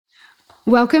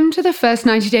Welcome to the First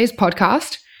 90 Days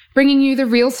podcast, bringing you the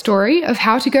real story of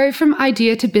how to go from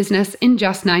idea to business in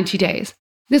just 90 days.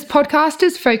 This podcast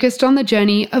is focused on the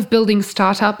journey of building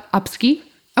startup Upski,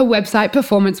 a website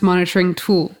performance monitoring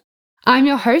tool. I'm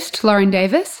your host, Lauren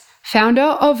Davis, founder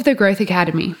of The Growth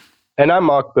Academy. And I'm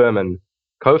Mark Berman,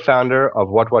 co-founder of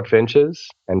What Ventures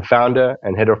and founder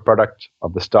and head of product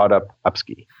of the startup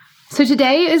Upski. So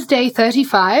today is day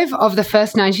 35 of the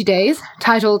first 90 days,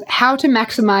 titled How to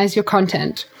Maximize Your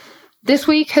Content. This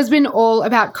week has been all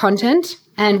about content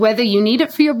and whether you need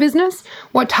it for your business,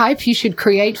 what type you should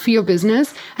create for your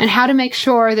business, and how to make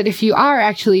sure that if you are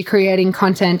actually creating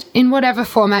content in whatever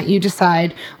format you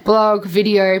decide, blog,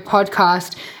 video,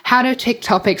 podcast, how to pick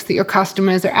topics that your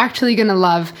customers are actually going to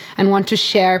love and want to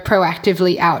share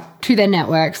proactively out to their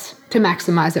networks to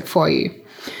maximize it for you.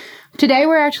 Today,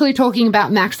 we're actually talking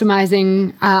about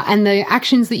maximizing and the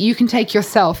actions that you can take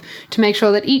yourself to make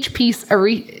sure that each piece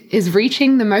is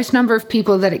reaching the most number of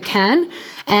people that it can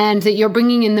and that you're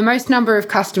bringing in the most number of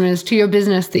customers to your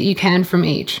business that you can from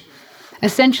each.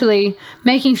 Essentially,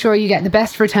 making sure you get the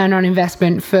best return on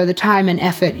investment for the time and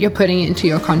effort you're putting into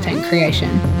your content creation.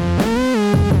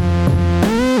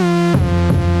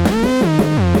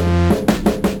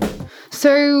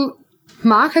 So,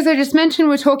 Mark, as I just mentioned,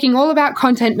 we're talking all about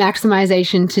content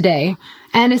maximization today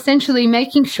and essentially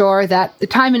making sure that the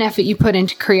time and effort you put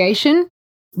into creation,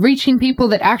 reaching people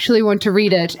that actually want to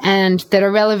read it and that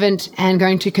are relevant and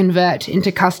going to convert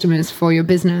into customers for your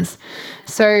business.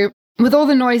 So with all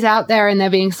the noise out there and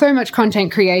there being so much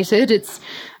content created,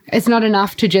 it's not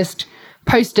enough to just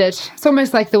post it. It's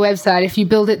almost like the website. If you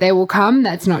build it, they will come.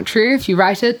 That's not true. If you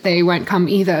write it, they won't come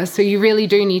either. So you really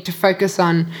do need to focus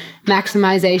on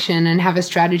maximization and have a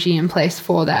strategy in place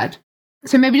for that.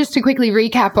 So maybe just to quickly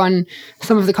recap on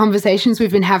some of the conversations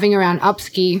we've been having around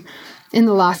Upski in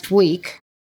the last week,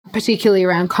 particularly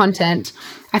around content.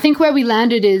 I think where we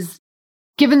landed is,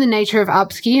 given the nature of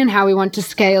Upski and how we want to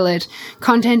scale it,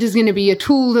 content is going to be a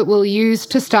tool that we'll use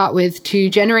to start with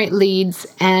to generate leads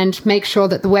and make sure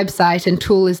that the website and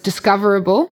tool is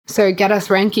discoverable. So get us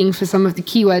ranking for some of the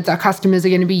keywords our customers are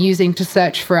going to be using to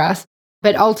search for us,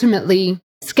 but ultimately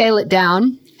scale it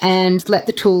down and let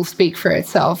the tool speak for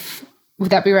itself.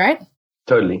 Would that be right?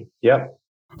 Totally. Yeah.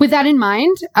 With that in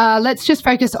mind, let's just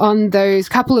focus on those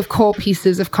couple of core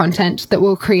pieces of content that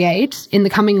we'll create in the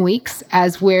coming weeks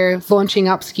as we're launching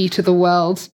Upski to the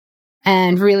world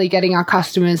and really getting our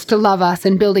customers to love us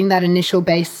and building that initial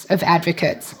base of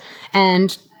advocates,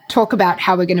 and talk about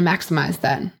how we're going to maximize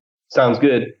that. Sounds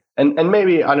good. And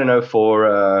maybe, I don't know,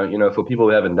 for people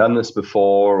who haven't done this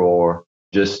before or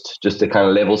just to kind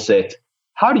of level set,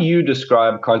 how do you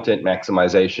describe content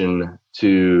maximization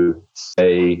to,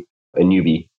 say, a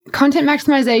newbie? Content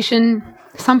maximization,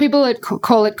 some people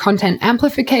call it content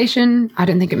amplification. I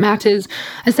don't think it matters.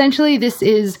 Essentially, this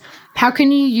is how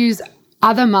can you use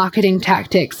other marketing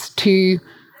tactics to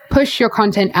push your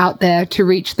content out there to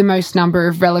reach the most number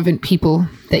of relevant people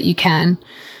that you can.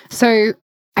 So,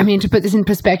 I mean, to put this in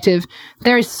perspective,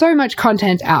 there is so much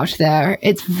content out there.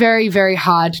 It's very, very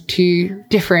hard to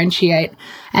differentiate.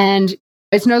 And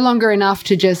it's no longer enough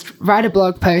to just write a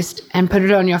blog post and put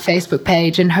it on your Facebook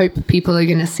page and hope people are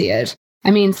going to see it.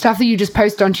 I mean, stuff that you just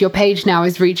post onto your page now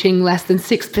is reaching less than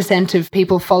 6% of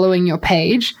people following your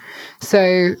page.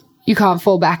 So you can't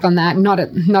fall back on that, not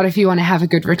if you want to have a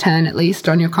good return, at least,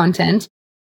 on your content.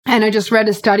 And I just read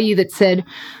a study that said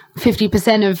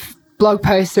 50% of blog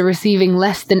posts are receiving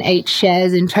less than 8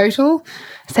 shares in total.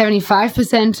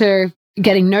 75% are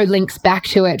getting no links back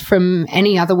to it from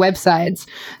any other websites.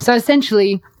 So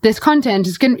essentially, this content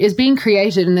is being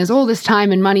created and there's all this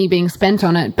time and money being spent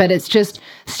on it, but it's just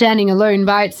standing alone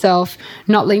by itself,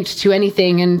 not linked to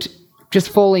anything and just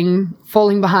falling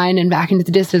behind and back into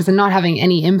the distance and not having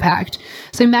any impact.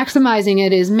 So maximizing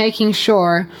it is making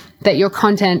sure that your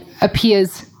content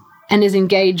appears and is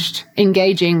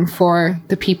engaging for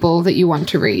the people that you want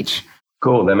to reach.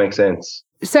 Cool, that makes sense.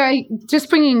 So just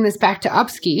bringing this back to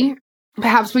Upski,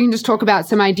 perhaps we can just talk about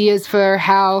some ideas for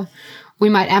how we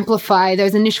might amplify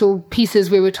those initial pieces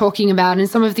we were talking about. And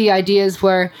some of the ideas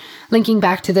were linking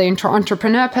back to the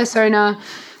entrepreneur persona,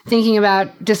 thinking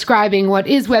about describing what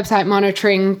is website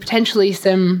monitoring, potentially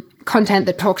some content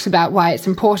that talks about why it's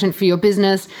important for your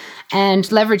business, and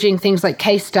leveraging things like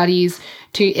case studies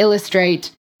to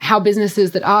illustrate how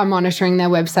businesses that are monitoring their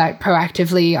website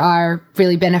proactively are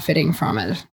really benefiting from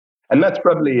it. And that's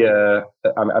probably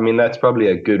that's probably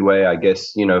a good way, I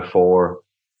guess, for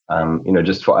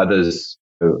just for others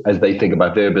as they think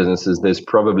about their businesses. There's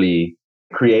probably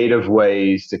creative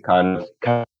ways to kind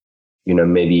of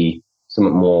maybe some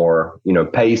more,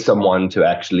 pay someone to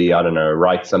actually, I don't know,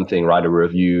 write a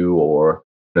review, or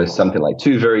something like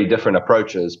two very different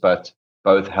approaches, but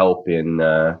both help in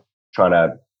trying to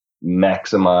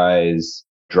maximize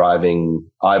driving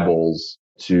eyeballs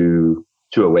to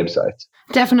a website.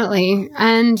 Definitely.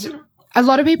 And a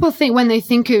lot of people think, when they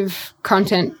think of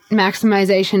content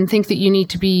maximization, think that you need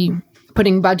to be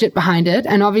putting budget behind it.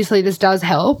 And obviously this does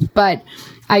help, but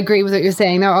I agree with what you're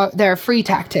saying. There are free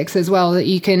tactics as well that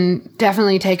you can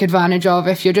definitely take advantage of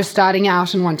if you're just starting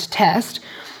out and want to test.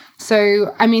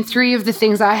 So, I mean, 3 of the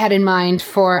things I had in mind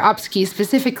for Upski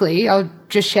specifically, I'll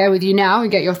just share with you now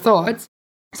and get your thoughts.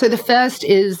 So the first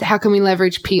is, how can we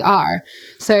leverage PR?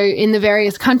 So in the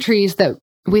various countries that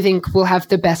we think will have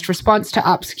the best response to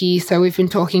Upski, so we've been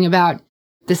talking about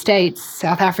the States,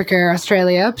 South Africa,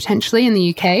 Australia, potentially in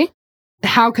the UK.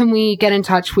 How can we get in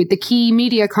touch with the key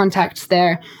media contacts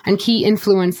there and key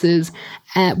influencers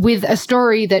with a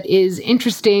story that is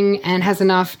interesting and has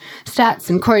enough stats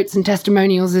and quotes and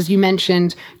testimonials, as you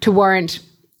mentioned, to warrant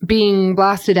being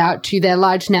blasted out to their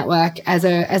large network as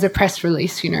a press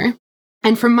release,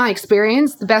 And from my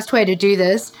experience, the best way to do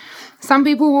this, some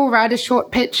people will write a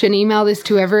short pitch and email this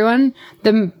to everyone.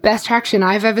 The best traction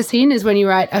I've ever seen is when you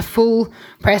write a full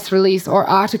press release or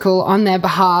article on their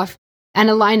behalf and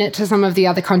align it to some of the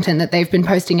other content that they've been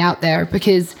posting out there,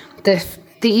 because the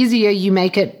easier you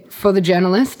make it for the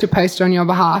journalist to post on your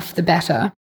behalf, the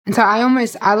better. And so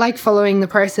I like following the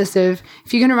process of,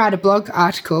 if you're going to write a blog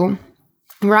article,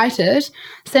 write it,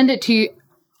 send it to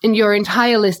your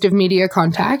entire list of media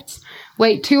contacts,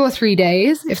 wait 2 or 3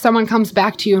 days. If someone comes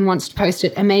back to you and wants to post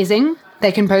it, amazing.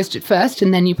 They can post it first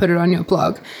and then you put it on your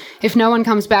blog. If no one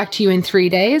comes back to you in 3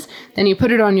 days, then you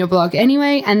put it on your blog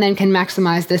anyway, and then can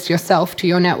maximize this yourself to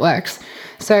your networks.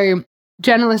 So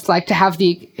journalists like to have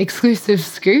the exclusive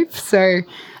scoop. So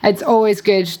it's always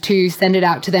good to send it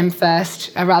out to them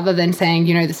first, rather than saying,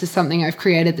 this is something I've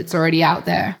created that's already out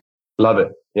there. Love it.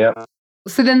 Yeah.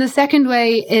 So then the second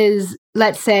way is,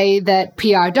 let's say that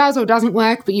PR does or doesn't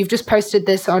work, but you've just posted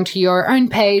this onto your own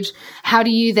page. How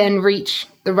do you then reach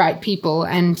the right people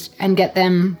and get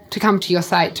them to come to your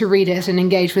site to read it and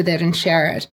engage with it and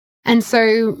share it? And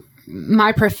so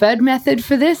my preferred method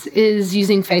for this is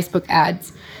using Facebook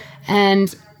ads.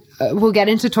 And we'll get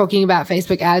into talking about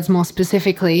Facebook ads more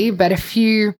specifically, but a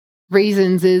few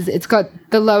reasons is it's got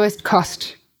the lowest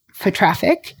cost for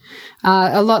traffic,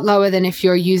 a lot lower than if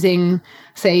you're using,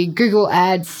 say, Google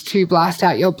ads to blast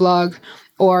out your blog,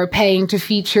 or paying to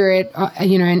feature it,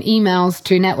 in emails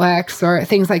to networks or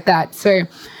things like that. So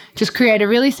just create a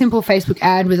really simple Facebook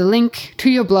ad with a link to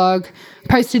your blog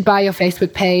posted by your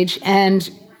Facebook page, and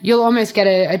you'll almost get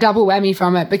a double whammy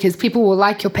from it, because people will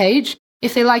like your page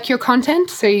if they like your content.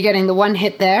 So you're getting the one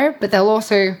hit there, but they'll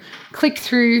also click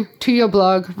through to your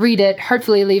blog, read it,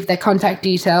 hopefully leave their contact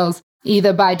details,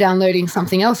 either by downloading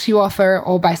something else you offer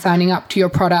or by signing up to your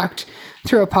product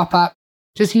through a pop-up,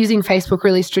 just using Facebook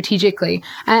really strategically.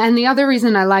 And the other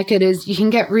reason I like it is you can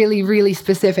get really, really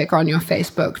specific on your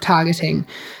Facebook targeting.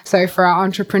 So for our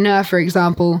entrepreneur, for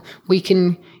example, we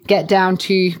can get down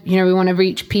to, we want to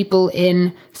reach people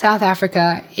in South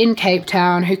Africa, in Cape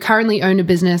Town, who currently own a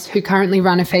business, who currently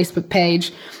run a Facebook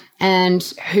page, and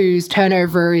whose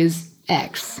turnover is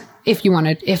X, if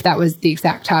that was the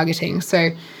exact targeting. So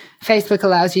Facebook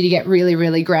allows you to get really,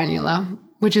 really granular,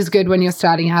 which is good when you're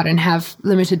starting out and have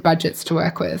limited budgets to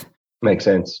work with. Makes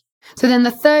sense. So then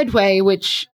the third way,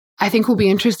 which I think will be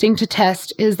interesting to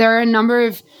test, is there are a number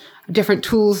of different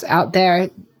tools out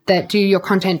there that do your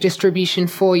content distribution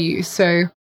for you. So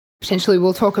potentially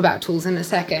we'll talk about tools in a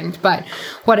second, but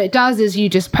what it does is you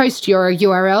just post your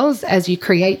URLs as you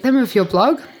create them of your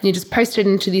blog. You just post it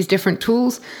into these different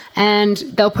tools and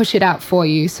they'll push it out for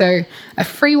you. So a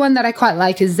free one that I quite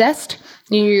like is Zest.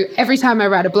 Every time I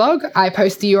write a blog, I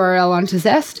post the URL onto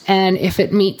Zest, and if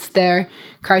it meets their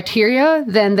criteria,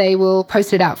 then they will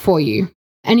post it out for you.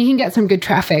 And you can get some good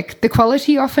traffic. The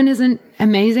quality often isn't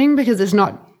amazing because it's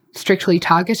not strictly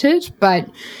targeted, but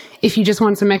if you just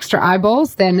want some extra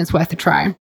eyeballs, then it's worth a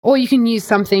try. Or you can use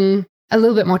something a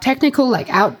little bit more technical like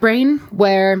Outbrain,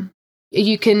 where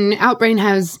Outbrain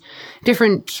has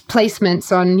different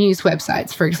placements on news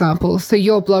websites, for example. So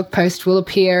your blog post will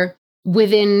appear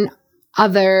within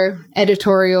other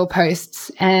editorial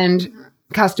posts, and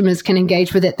customers can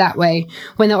engage with it that way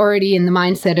when they're already in the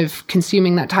mindset of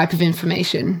consuming that type of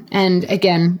information. And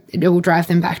again, it will drive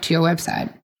them back to your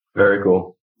website. Very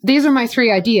cool. These are my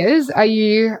 3 ideas. Are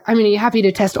you happy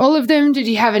to test all of them? Did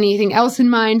you have anything else in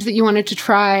mind that you wanted to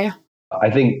try?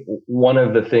 I think one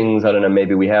of the things, I don't know,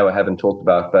 maybe we have or haven't talked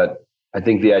about, but I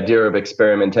think the idea of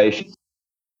experimentation,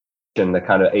 the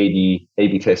kind of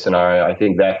A/B test scenario, I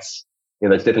think that's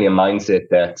that's definitely a mindset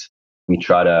that we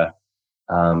try to,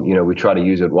 we try to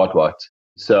use at What.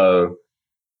 So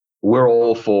we're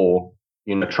all for,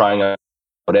 trying out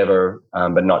whatever,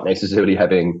 but not necessarily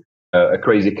having a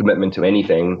crazy commitment to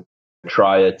anything.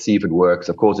 Try it, see if it works.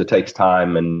 Of course, it takes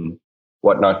time and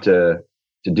whatnot to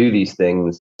do these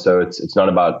things. So it's not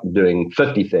about doing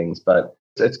 50 things, but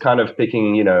it's kind of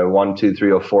picking, 1, 2,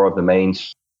 3, or 4 of the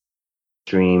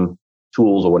mainstream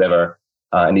tools or whatever.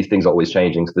 And these things are always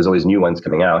changing. So there's always new ones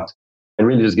coming out, and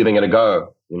really just giving it a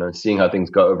go, seeing how things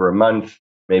go over a month,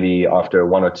 maybe after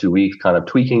 1 or 2 weeks, kind of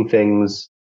tweaking things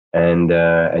and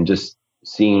just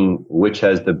seeing which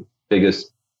has the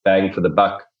biggest bang for the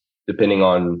buck, depending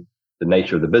on the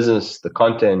nature of the business, the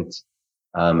content,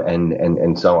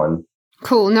 and so on.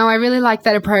 Cool. No, I really like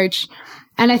that approach.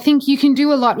 And I think you can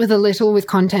do a lot with a little with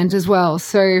content as well.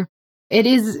 So it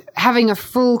is having a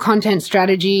full content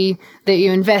strategy that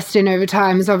you invest in over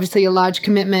time is obviously a large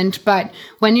commitment. But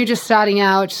when you're just starting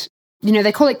out,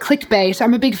 they call it clickbait.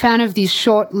 I'm a big fan of these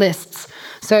short lists.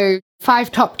 So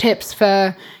 5 top tips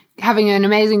for having an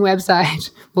amazing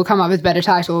website. We'll come up with a better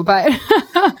title, but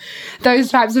those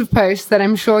types of posts that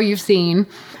I'm sure you've seen.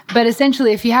 But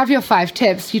essentially, if you have your 5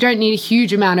 tips, you don't need a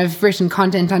huge amount of written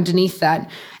content underneath that.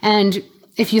 And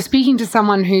if you're speaking to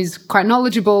someone who's quite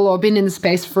knowledgeable or been in the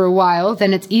space for a while,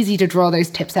 then it's easy to draw those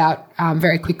tips out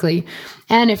very quickly.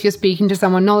 And if you're speaking to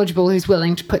someone knowledgeable who's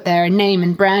willing to put their name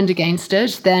and brand against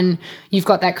it, then you've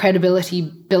got that credibility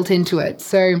built into it.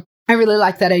 So I really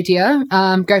like that idea.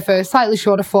 Go for a slightly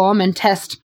shorter form and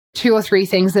test 2 or 3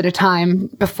 things at a time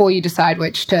before you decide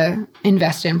which to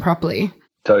invest in properly.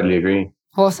 Totally agree.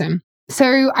 Awesome.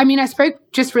 So, I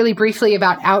spoke just really briefly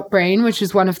about Outbrain, which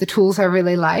is one of the tools I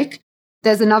really like.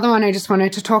 There's another one I just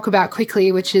wanted to talk about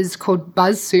quickly, which is called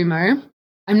BuzzSumo.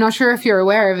 I'm not sure if you're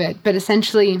aware of it, but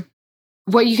essentially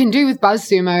what you can do with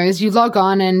BuzzSumo is you log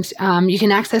on and you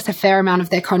can access a fair amount of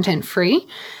their content free,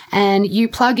 and you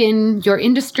plug in your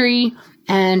industry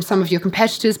and some of your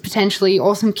competitors potentially,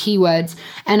 or some keywords,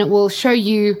 and it will show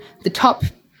you the top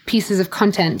pieces of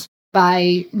content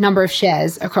by number of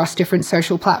shares across different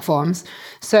social platforms.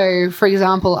 So, for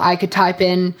example, I could type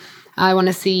in, I want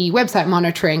to see website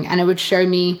monitoring, and it would show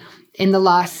me in the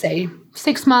last, say,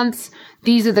 6 months,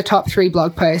 these are the top 3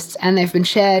 blog posts, and they've been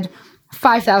shared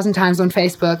 5,000 times on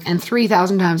Facebook and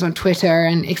 3,000 times on Twitter,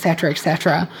 and et cetera, et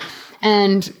cetera.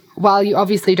 And while you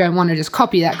obviously don't want to just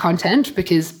copy that content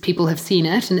because people have seen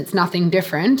it and it's nothing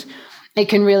different, it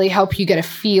can really help you get a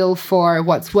feel for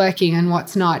what's working and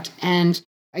what's not, and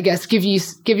I guess give you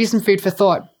some food for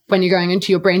thought when you're going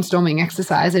into your brainstorming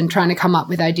exercise and trying to come up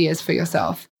with ideas for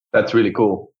yourself. That's really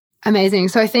cool. Amazing.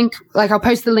 So I think I'll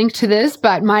post the link to this,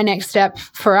 but my next step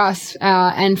for us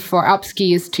and for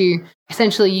Upski is to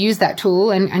essentially use that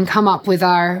tool and come up with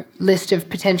our list of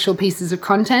potential pieces of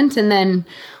content, and then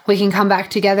we can come back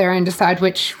together and decide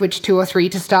which 2 or 3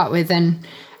 to start with and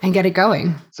get it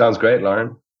going. Sounds great,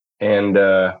 Lauren. And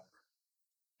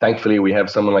thankfully, we have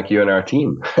someone like you in our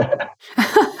team.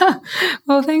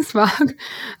 Well, thanks, Mark.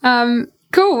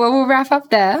 Cool. Well, we'll wrap up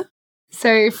there.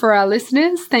 So for our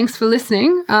listeners, thanks for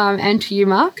listening. And to you,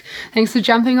 Mark, thanks for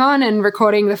jumping on and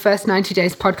recording the first 90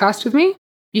 Days podcast with me.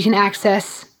 You can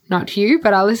access, not you,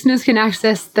 but our listeners can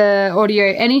access the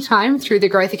audio anytime through the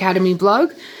Growth Academy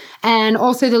blog, and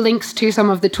also the links to some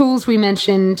of the tools we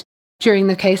mentioned during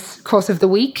the course of the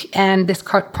week and this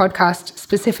podcast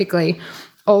specifically,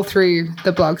 all through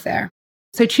the blog there.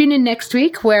 So tune in next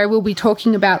week where we'll be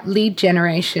talking about lead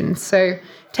generation. So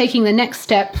taking the next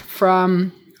step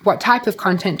from what type of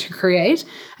content to create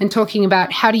and talking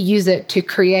about how to use it to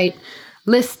create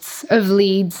lists of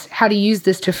leads, how to use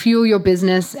this to fuel your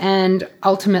business, and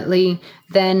ultimately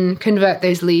then convert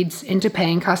those leads into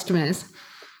paying customers.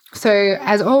 So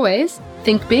as always,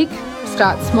 think big,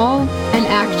 start small, and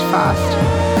act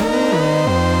fast.